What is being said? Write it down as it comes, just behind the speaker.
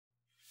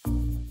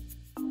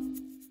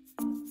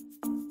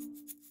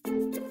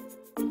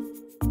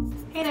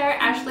Hey there,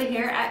 Ashley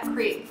here at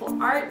Createful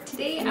Art.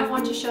 Today I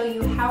want to show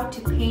you how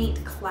to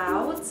paint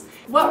clouds.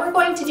 What we're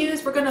going to do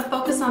is we're going to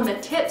focus on the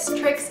tips,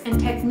 tricks, and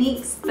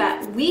techniques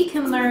that we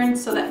can learn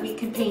so that we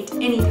can paint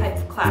any type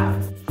of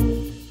cloud.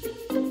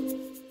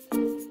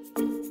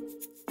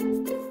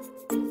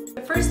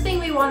 The first thing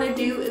we want to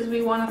do is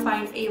we want to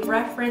find a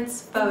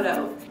reference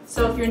photo.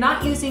 So if you're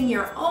not using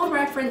your own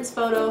reference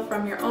photo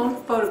from your own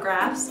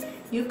photographs,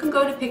 you can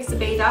go to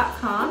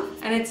pixabay.com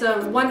and it's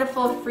a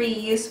wonderful, free,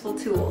 useful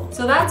tool.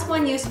 So that's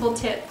one useful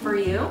tip for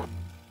you.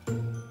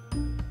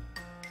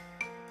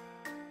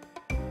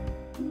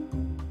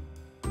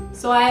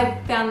 So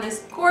I found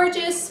this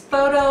gorgeous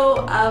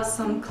photo of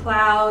some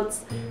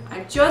clouds.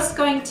 I'm just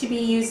going to be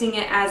using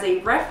it as a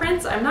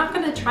reference. I'm not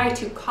going to try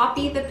to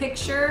copy the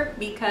picture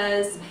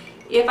because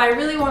if I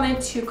really wanted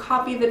to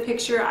copy the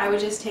picture, I would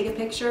just take a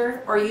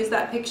picture or use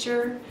that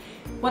picture.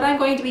 What I'm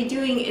going to be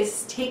doing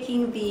is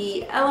taking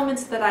the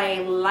elements that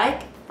I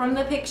like from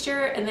the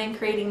picture and then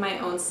creating my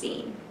own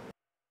scene.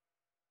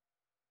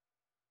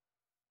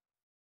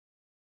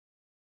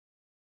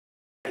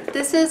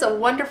 This is a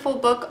wonderful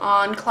book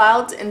on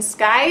clouds and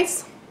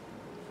skies.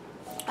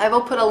 I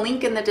will put a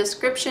link in the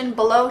description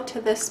below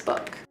to this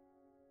book.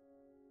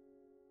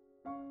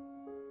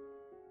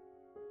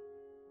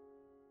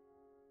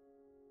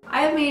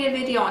 I have made a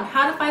video on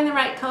how to find the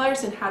right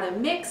colors and how to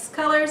mix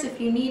colors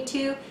if you need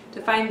to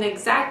find the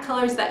exact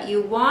colors that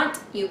you want.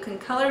 You can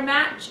color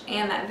match,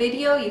 and that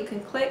video you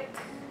can click,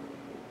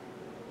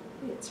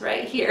 it's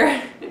right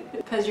here,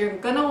 because you're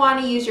going to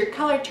want to use your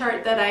color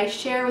chart that I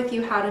share with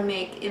you how to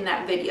make in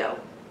that video.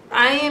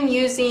 I am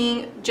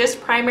using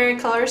just primary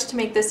colors to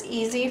make this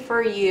easy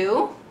for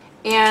you,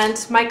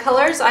 and my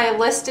colors I have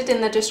listed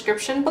in the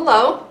description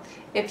below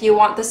if you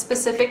want the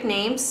specific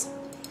names.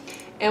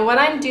 And what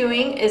I'm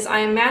doing is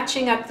I'm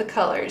matching up the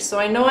colors. So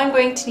I know I'm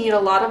going to need a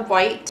lot of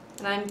white,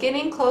 and I'm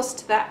getting close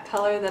to that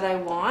color that I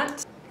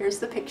want. Here's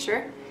the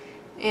picture.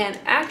 And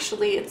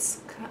actually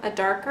it's a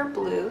darker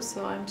blue,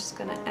 so I'm just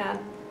gonna add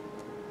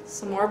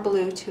some more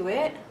blue to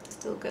it.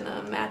 Still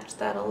gonna match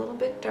that a little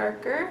bit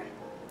darker.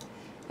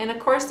 And of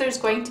course there's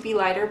going to be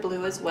lighter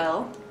blue as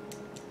well.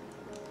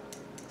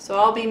 So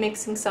I'll be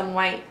mixing some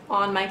white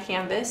on my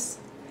canvas.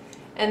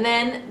 And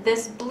then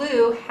this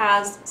blue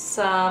has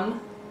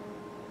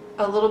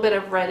a little bit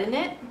of red in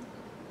it,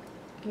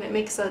 and it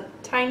makes a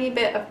tiny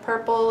bit of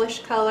purplish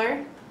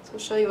color. So I'll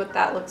show you what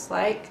that looks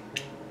like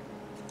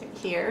right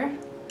here.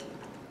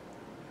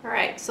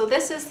 Alright, so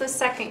this is the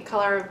second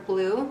color of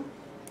blue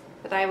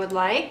that I would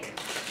like.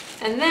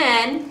 And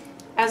then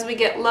as we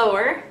get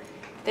lower,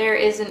 there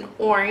is an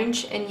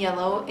orange and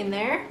yellow in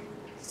there.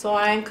 So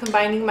I'm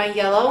combining my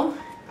yellow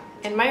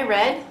and my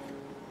red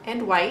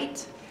and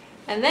white.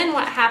 And then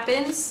what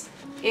happens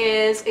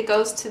is it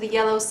goes to the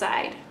yellow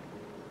side.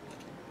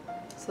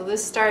 So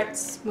this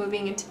starts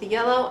moving into the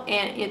yellow,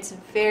 and it's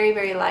very,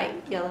 very light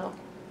yellow.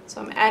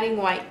 So I'm adding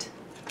white.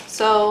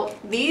 So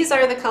these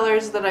are the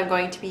colors that I'm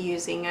going to be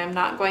using. I'm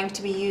not going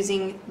to be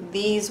using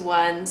these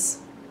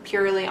ones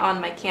purely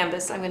on my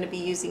canvas. I'm going to be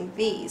using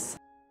these.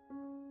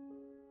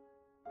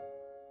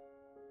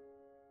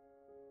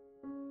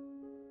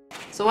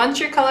 So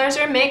once your colors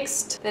are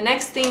mixed, the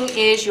next thing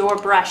is your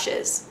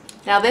brushes.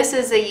 Now this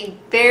is a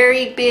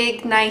very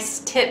big,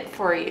 nice tip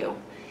for you.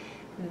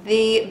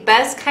 The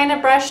best kind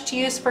of brush to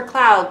use for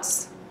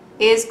clouds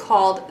is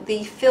called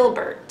the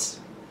filbert.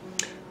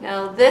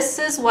 Now this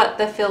is what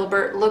the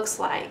filbert looks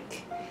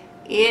like.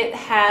 It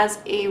has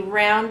a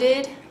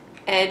rounded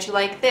edge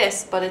like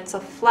this, but it's a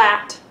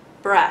flat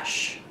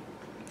brush.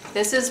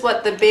 This is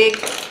what the big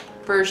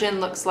version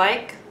looks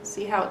like.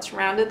 See how it's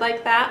rounded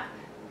like that?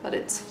 But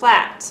it's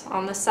flat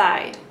on the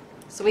side.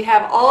 So we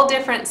have all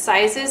different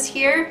sizes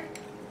here,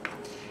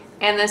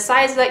 and the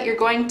size that you're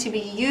going to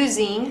be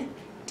using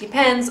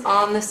depends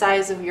on the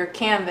size of your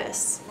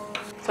canvas.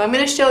 So I'm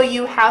going to show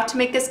you how to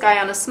make this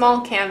guy on a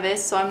small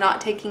canvas so I'm not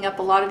taking up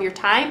a lot of your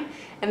time,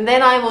 and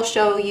then I will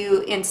show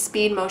you in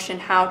speed motion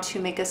how to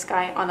make this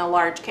guy on a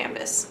large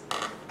canvas.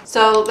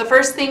 So the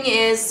first thing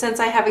is,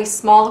 since I have a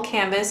small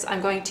canvas, I'm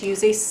going to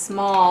use a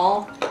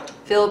small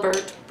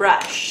filbert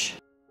brush.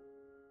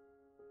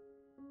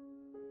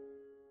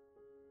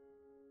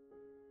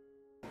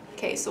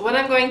 Okay, so what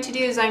I'm going to do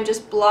is I'm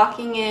just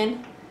blocking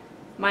in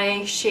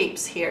my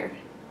shapes here.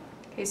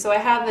 Okay, so I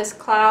have this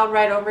cloud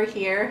right over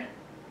here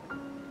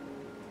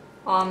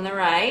on the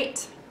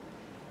right,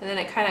 and then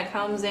it kind of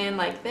comes in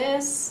like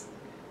this,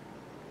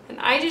 and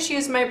I just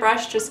use my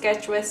brush to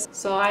sketch with.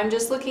 So I'm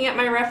just looking at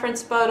my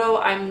reference photo.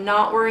 I'm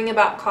not worrying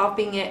about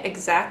copying it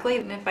exactly,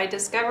 and if I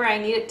discover I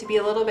need it to be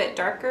a little bit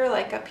darker,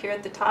 like up here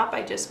at the top,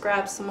 I just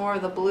grab some more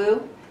of the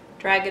blue,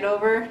 drag it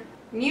over,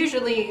 and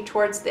usually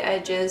towards the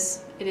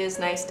edges it is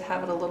nice to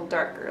have it a little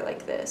darker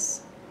like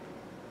this.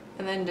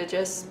 And then to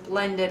just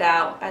blend it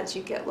out as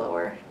you get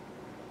lower,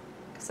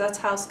 because that's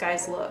how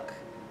skies look.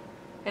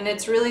 And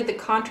it's really the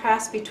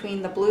contrast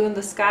between the blue in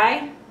the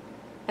sky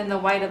and the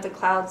white of the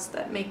clouds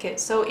that make it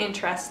so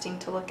interesting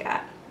to look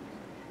at.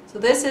 So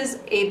this is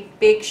a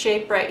big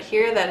shape right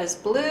here that is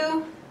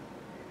blue.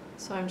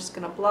 So I'm just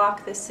going to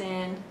block this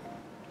in.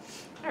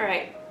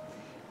 Alright,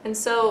 and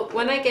so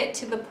when I get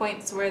to the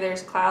points where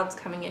there's clouds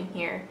coming in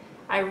here,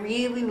 I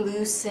really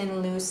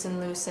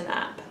loosen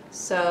up.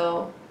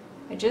 So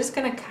I'm just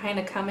going to kind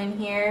of come in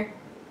here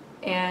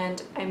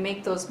and I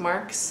make those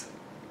marks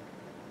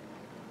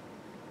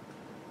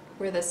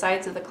where the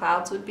sides of the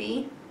clouds would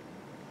be.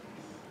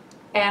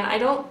 And I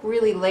don't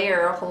really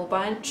layer a whole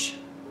bunch.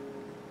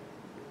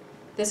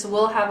 This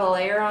will have a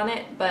layer on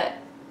it, but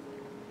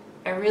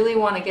I really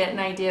want to get an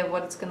idea of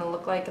what it's going to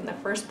look like in the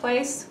first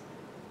place.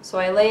 So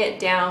I lay it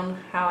down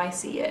how I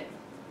see it.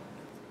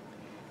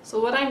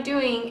 So what I'm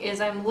doing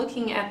is I'm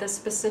looking at the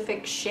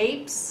specific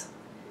shapes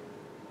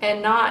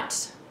and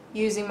not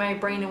using my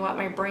brain and what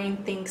my brain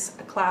thinks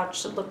a cloud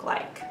should look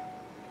like.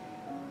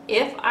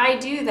 If I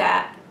do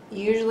that,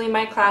 usually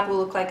my cloud will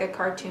look like a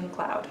cartoon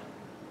cloud.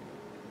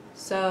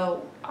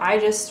 So I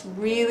just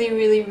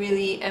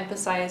really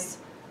emphasize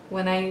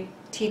when I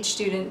teach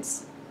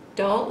students,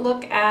 don't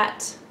look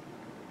at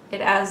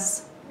it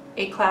as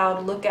a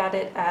cloud, look at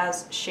it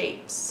as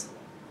shapes.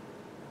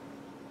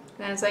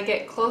 And as I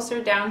get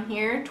closer down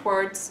here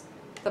towards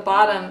the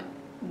bottom,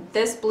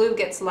 this blue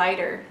gets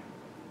lighter.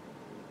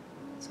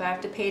 So I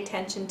have to pay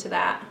attention to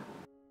that.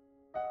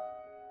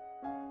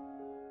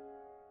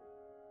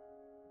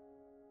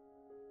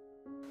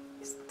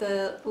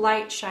 The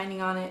light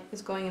shining on it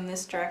is going in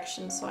this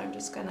direction, so I'm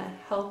just going to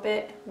help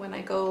it when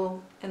I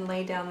go and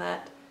lay down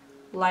that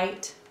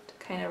light to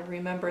kind of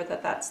remember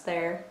that that's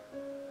there.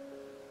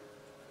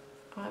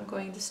 I'm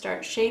going to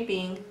start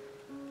shaping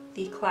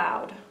the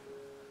cloud,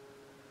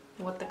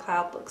 what the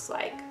cloud looks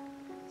like.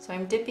 So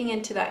I'm dipping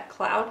into that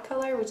cloud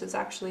color, which is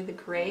actually the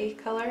gray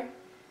color,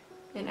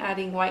 and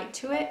adding white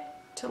to it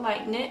to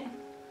lighten it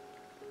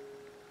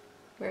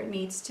where it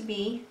needs to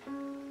be,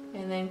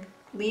 and then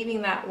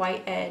leaving that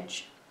white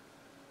edge.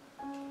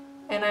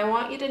 And I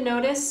want you to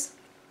notice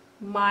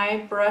my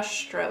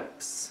brush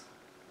strokes.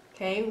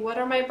 Okay, what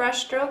are my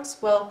brush strokes?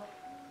 Well,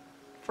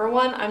 for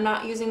one, I'm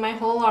not using my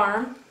whole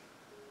arm.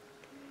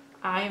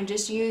 I am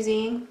just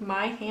using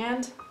my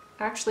hand,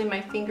 actually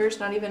my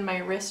fingers, not even my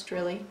wrist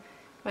really,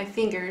 my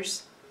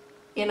fingers,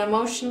 in a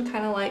motion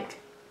kind of like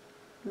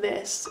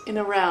this, in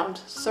a round,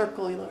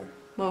 circular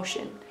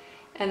motion.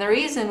 And the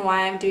reason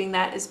why I'm doing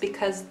that is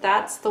because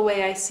that's the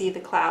way I see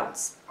the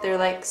clouds. They're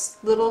like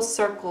little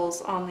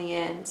circles on the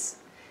ends.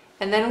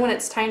 And then when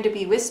it's time to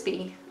be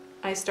wispy,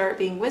 I start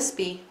being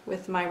wispy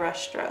with my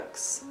brush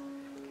strokes.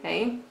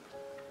 Okay?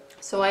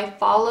 So I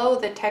follow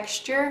the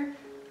texture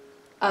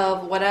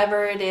of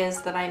whatever it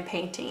is that I'm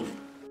painting.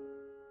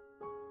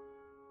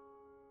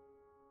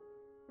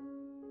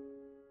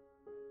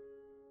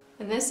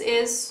 And this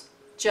is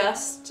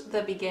just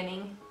the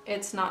beginning.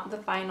 It's not the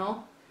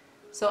final.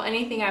 So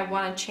anything I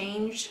want to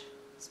change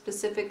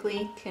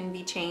specifically can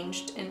be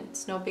changed, and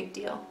it's no big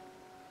deal.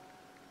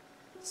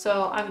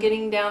 So I'm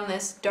getting down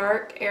this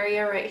dark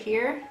area right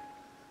here,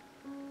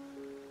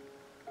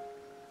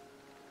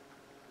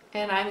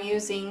 and I'm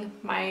using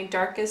my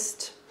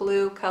darkest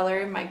blue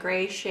color, my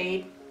gray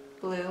shade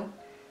blue,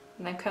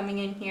 and I'm coming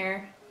in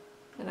here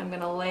and I'm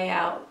going to lay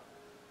out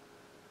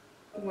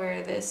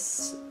where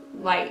this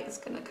light is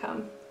going to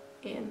come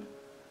in.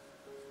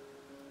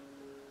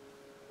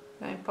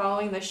 And I'm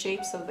following the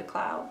shapes of the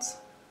clouds.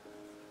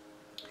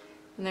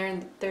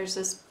 And there's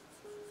this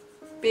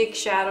big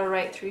shadow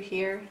right through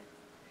here.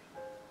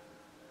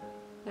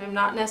 And I'm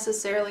not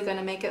necessarily going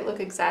to make it look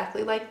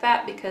exactly like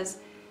that because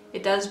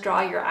it does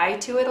draw your eye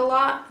to it a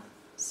lot.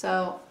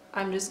 So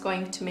I'm just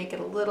going to make it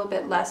a little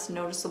bit less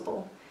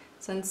noticeable.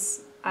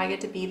 Since I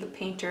get to be the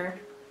painter,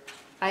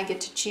 I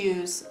get to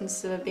choose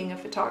instead of being a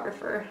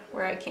photographer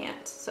where I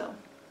can't. So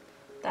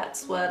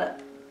that's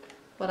what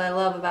I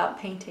love about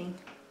painting.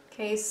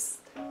 Okay,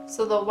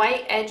 so the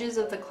white edges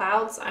of the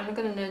clouds, I'm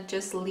going to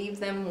just leave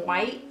them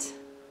white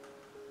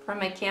from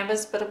my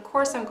canvas, but of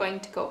course I'm going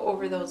to go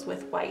over those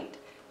with white.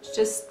 It's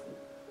just,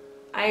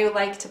 I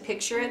like to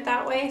picture it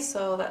that way,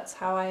 so that's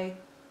how I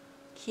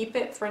keep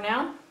it for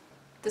now.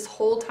 This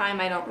whole time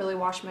I don't really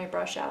wash my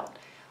brush out.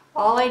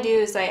 All I do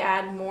is I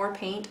add more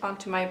paint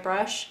onto my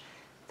brush.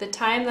 The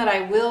time that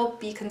I will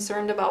be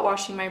concerned about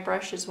washing my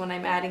brush is when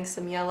I'm adding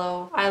some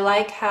yellow. I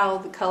like how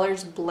the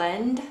colors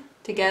blend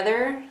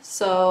together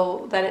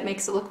so that it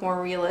makes it look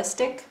more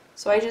realistic.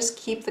 So I just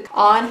keep the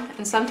on,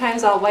 and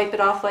sometimes I'll wipe it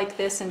off like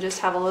this and just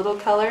have a little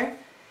color.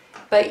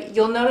 But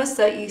you'll notice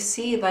that you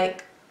see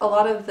like a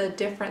lot of the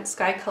different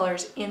sky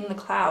colors in the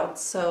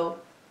clouds. So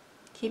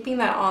keeping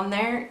that on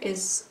there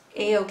is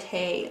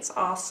a-okay. It's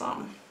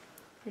awesome.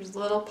 There's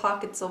little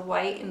pockets of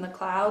white in the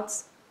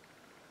clouds.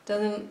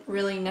 Doesn't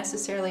really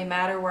necessarily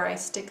matter where I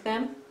stick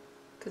them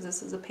because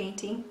this is a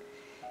painting,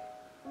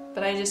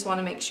 but I just want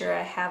to make sure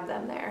I have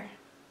them there.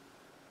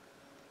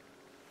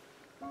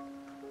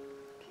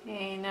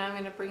 Okay, now I'm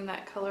going to bring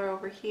that color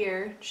over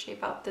here,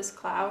 shape out this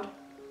cloud,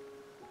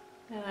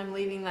 and I'm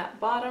leaving that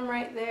bottom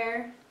right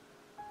there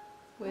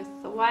with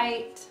the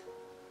white.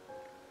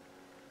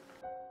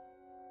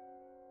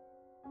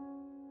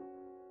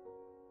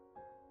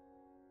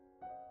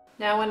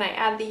 Now when I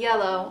add the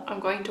yellow, I'm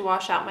going to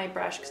wash out my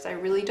brush because I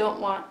really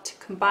don't want to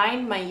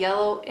combine my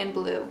yellow and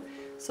blue.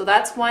 So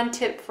that's one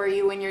tip for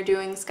you when you're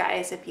doing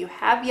skies. If you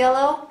have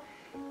yellow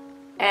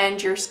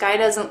and your sky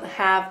doesn't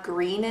have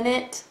green in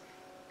it,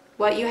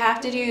 what you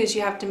have to do is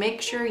you have to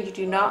make sure you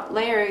do not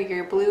layer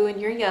your blue and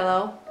your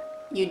yellow.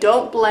 You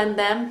don't blend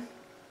them.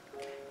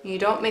 You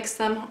don't mix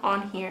them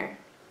on here.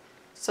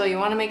 So you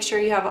want to make sure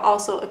you have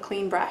also a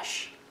clean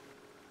brush.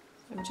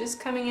 I'm just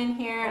coming in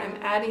here, I'm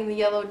adding the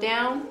yellow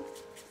down.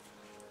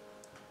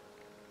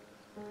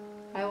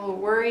 I will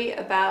worry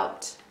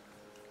about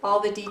all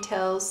the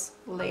details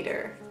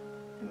later.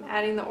 I'm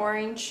adding the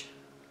orange.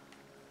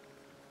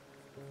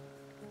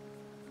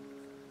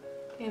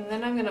 And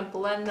then I'm going to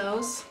blend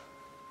those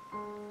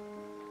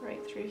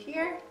right through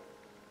here.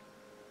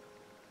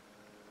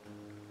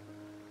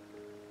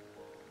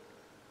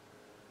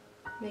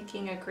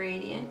 Making a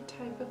gradient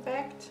type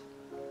effect.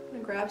 I'm going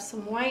to grab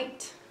some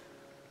white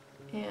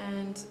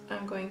and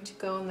I'm going to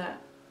go in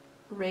that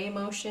ray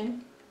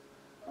motion.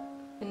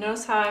 And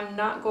notice how I'm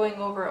not going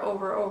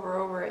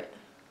over it.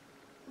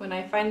 When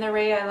I find the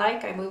ray I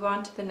like, I move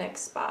on to the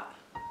next spot.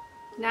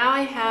 Now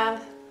I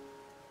have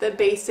the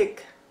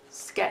basic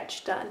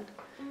sketch done.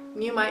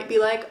 You might be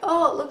like,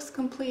 oh, it looks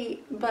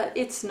complete, but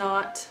it's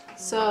not.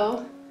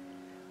 So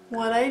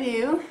what I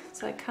do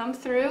is I come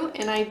through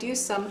and I do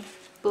some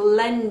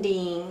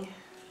blending.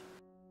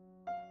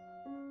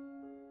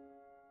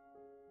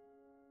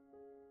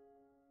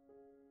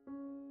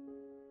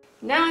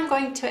 Now I'm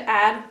going to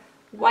add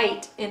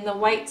white in the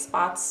white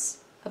spots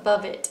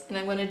above it, and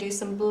I'm going to do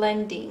some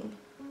blending.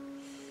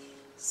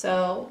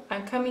 So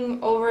I'm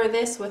coming over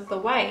this with the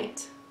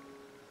white,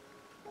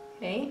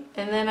 okay,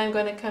 and then I'm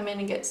going to come in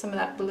and get some of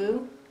that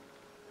blue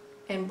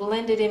and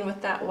blend it in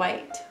with that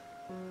white.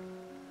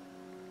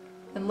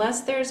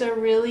 Unless there's a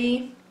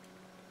really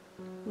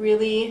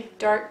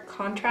dark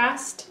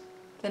contrast,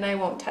 then I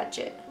won't touch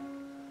it.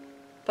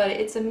 But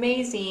it's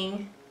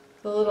amazing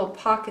the little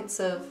pockets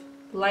of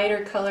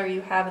lighter color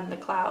you have in the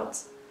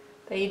clouds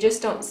that you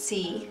just don't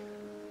see,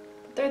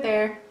 but they're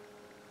there.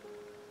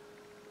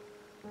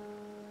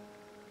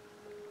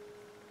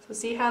 So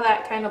see how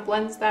that kind of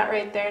blends that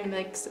right there and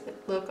makes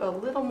it look a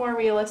little more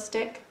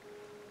realistic.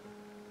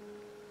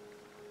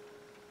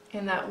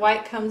 And that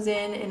white comes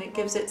in and it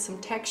gives it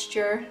some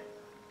texture.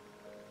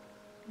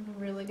 I'm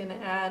really going to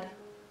add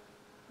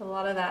a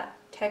lot of that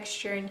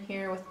texture in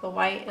here with the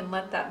white and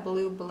let that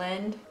blue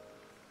blend.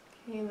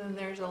 Okay, and then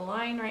there's a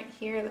line right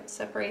here that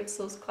separates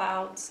those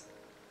clouds.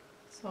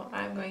 So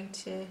I'm going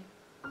to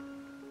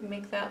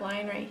make that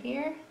line right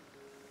here.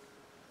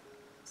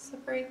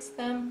 Separates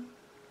them.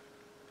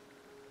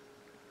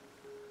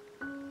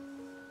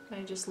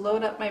 I just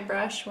load up my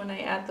brush when I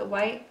add the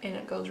white and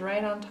it goes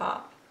right on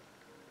top.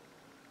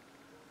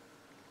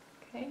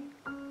 Okay,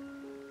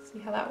 see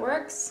how that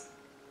works?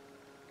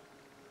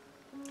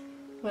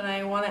 When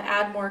I want to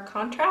add more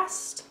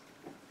contrast,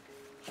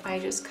 I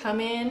just come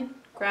in,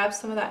 grab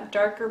some of that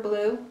darker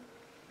blue,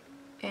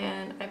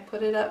 and I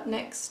put it up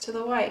next to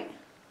the white.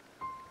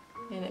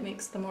 And it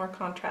makes the more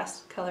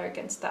contrasted color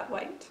against that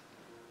white.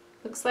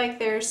 Looks like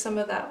there's some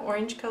of that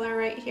orange color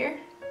right here.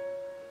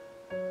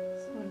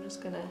 So I'm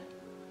just going to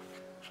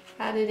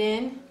add it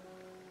in.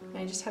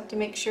 I just have to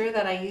make sure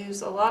that I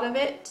use a lot of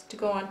it to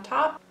go on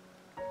top.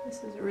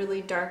 This is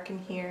really dark in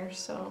here,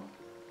 so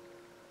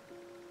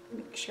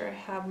make sure I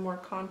have more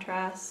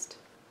contrast.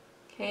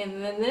 Okay,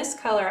 and then this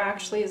color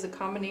actually is a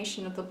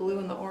combination of the blue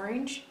and the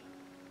orange,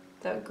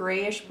 the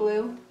grayish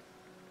blue.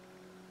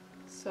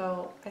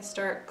 So I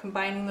start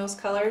combining those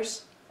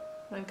colors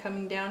when I'm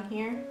coming down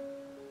here.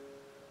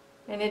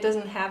 And it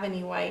doesn't have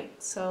any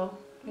white, so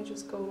I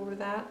just go over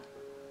that,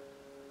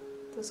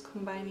 those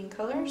combining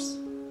colors.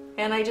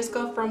 And I just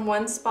go from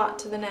one spot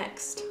to the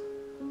next,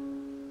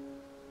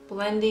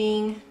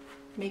 blending,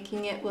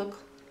 making it look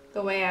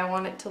the way I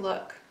want it to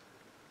look.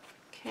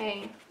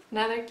 Okay,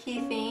 another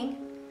key thing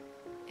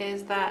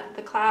is that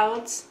the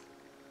clouds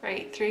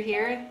right through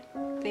here,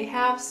 they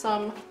have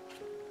some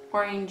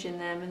orange in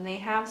them and they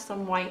have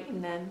some white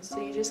in them. So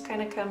you just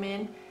kind of come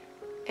in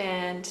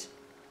and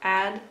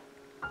add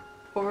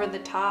over the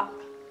top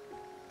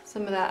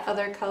some of that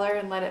other color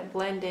and let it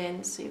blend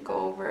in. So you go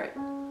over it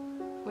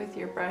with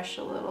your brush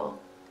a little,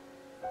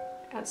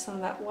 add some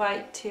of that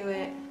white to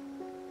it,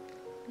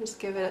 just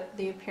give it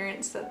the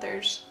appearance that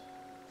there's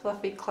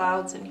fluffy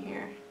clouds in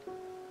here.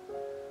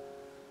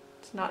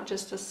 It's not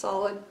just a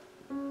solid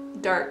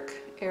dark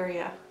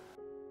area.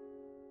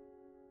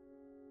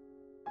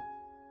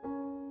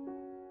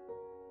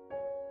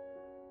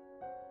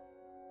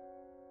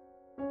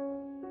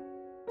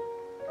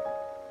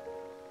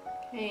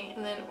 Okay,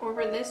 and then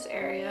over this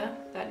area,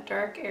 that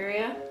dark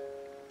area,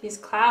 these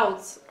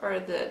clouds are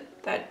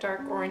that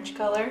dark orange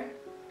color.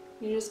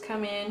 You just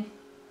come in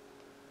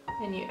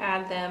and you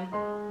add them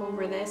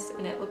over this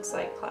and it looks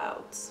like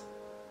clouds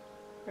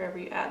wherever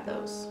you add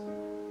those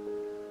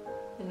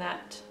in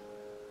that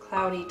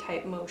cloudy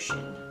type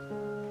motion.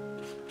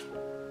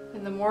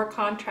 And the more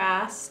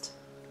contrast,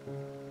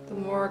 the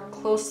more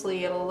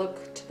closely it'll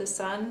look to the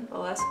sun. The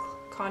less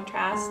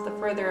contrast, the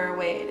further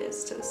away it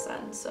is to the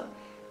sun. So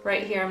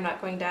right here I'm not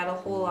going to add a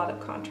whole lot of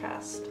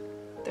contrast.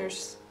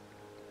 There's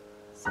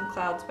some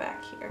clouds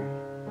back here.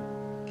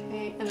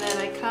 Okay, and then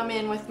I come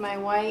in with my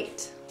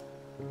white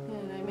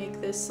and I make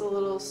this a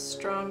little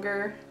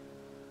stronger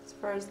as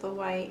far as the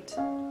white,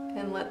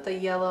 and let the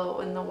yellow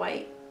and the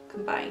white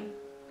combine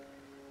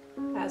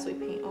as we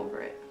paint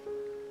over it.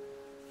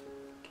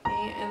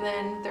 Okay, and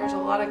then there's a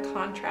lot of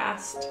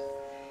contrast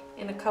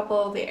in a couple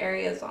of the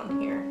areas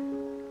on here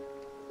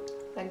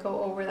that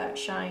go over that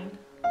shine.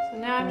 So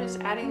now I'm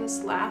just adding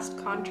this last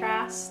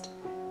contrast.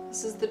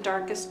 This is the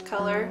darkest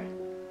color,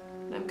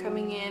 and I'm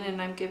coming in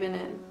and I'm giving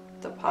it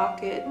the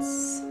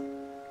pockets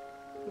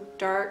of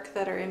dark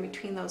that are in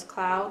between those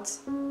clouds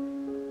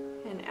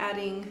and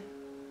adding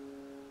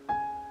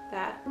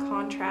that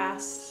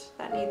contrast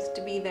that needs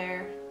to be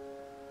there.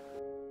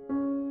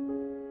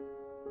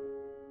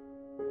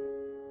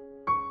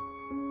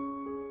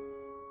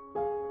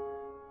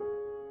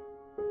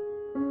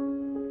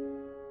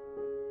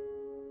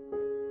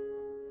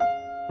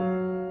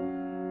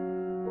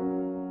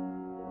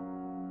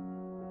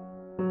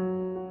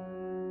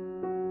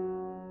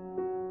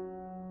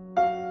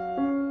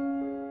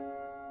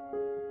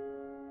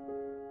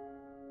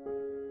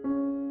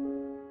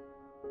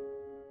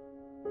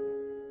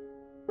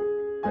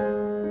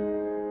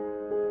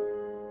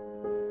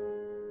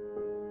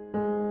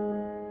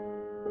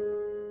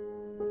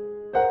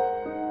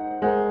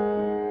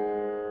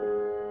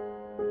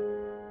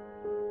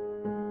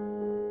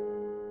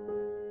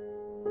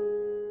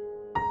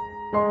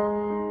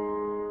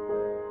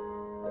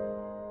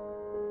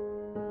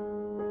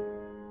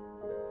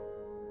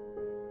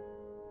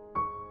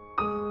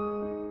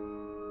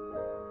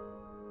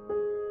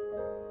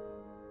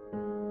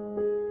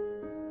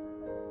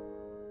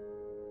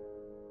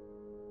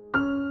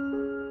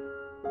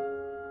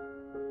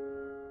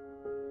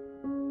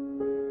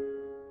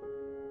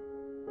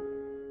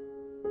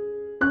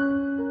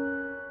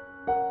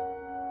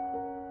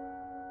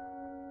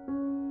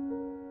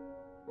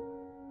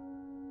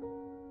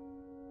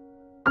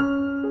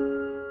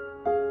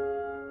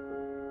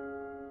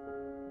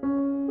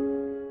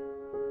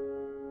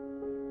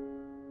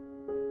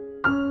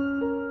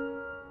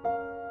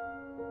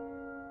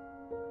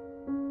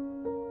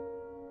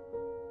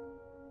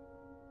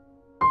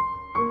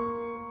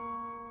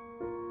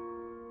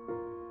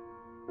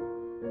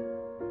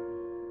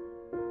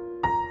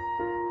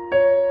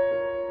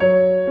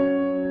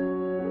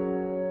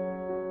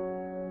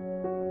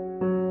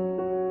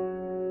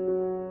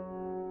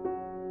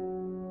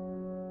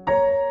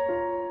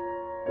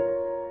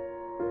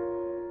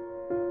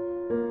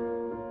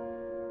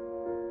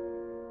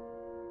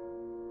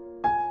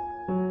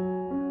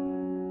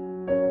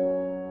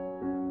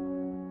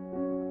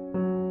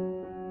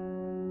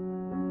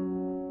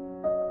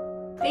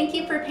 Thank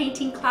you for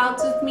painting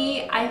clouds with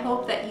me. I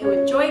hope that you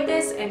enjoyed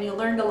this and you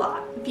learned a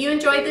lot. If you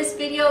enjoyed this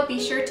video, be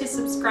sure to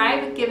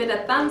subscribe, give it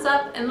a thumbs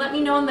up, and let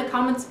me know in the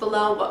comments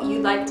below what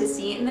you'd like to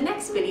see in the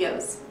next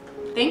videos.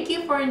 Thank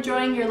you for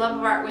enjoying your love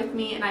of art with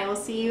me, and I will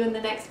see you in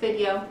the next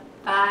video.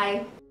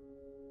 Bye!